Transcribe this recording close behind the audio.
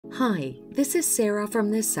Hi, this is Sarah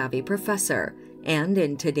from The Savvy Professor, and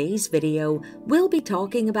in today's video, we'll be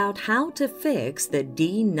talking about how to fix the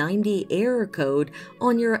D90 error code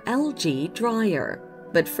on your LG dryer.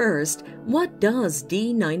 But first, what does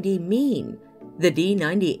D90 mean? The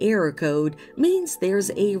D90 error code means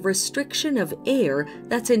there's a restriction of air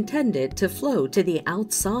that's intended to flow to the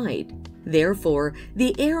outside. Therefore,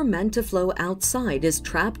 the air meant to flow outside is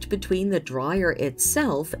trapped between the dryer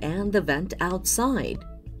itself and the vent outside.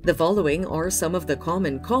 The following are some of the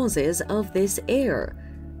common causes of this error: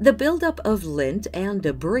 the buildup of lint and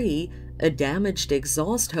debris, a damaged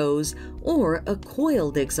exhaust hose, or a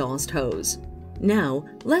coiled exhaust hose. Now,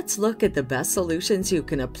 let's look at the best solutions you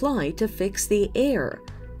can apply to fix the error.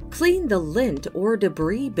 Clean the lint or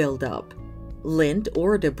debris buildup. Lint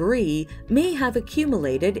or debris may have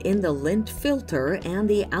accumulated in the lint filter and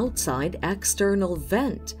the outside external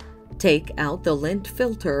vent. Take out the lint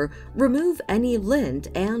filter, remove any lint,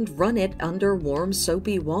 and run it under warm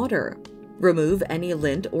soapy water. Remove any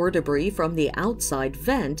lint or debris from the outside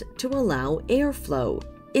vent to allow airflow.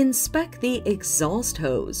 Inspect the exhaust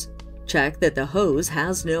hose. Check that the hose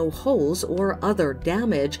has no holes or other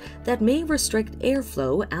damage that may restrict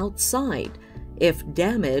airflow outside. If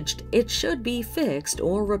damaged, it should be fixed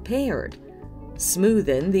or repaired.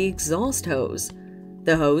 Smoothen the exhaust hose.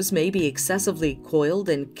 The hose may be excessively coiled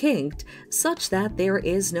and kinked such that there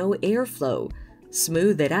is no airflow.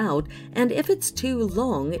 Smooth it out, and if it's too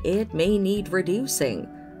long, it may need reducing.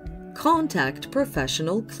 Contact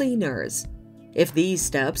professional cleaners. If these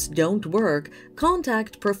steps don't work,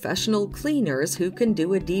 contact professional cleaners who can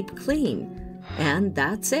do a deep clean. And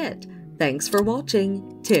that's it. Thanks for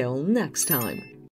watching. Till next time.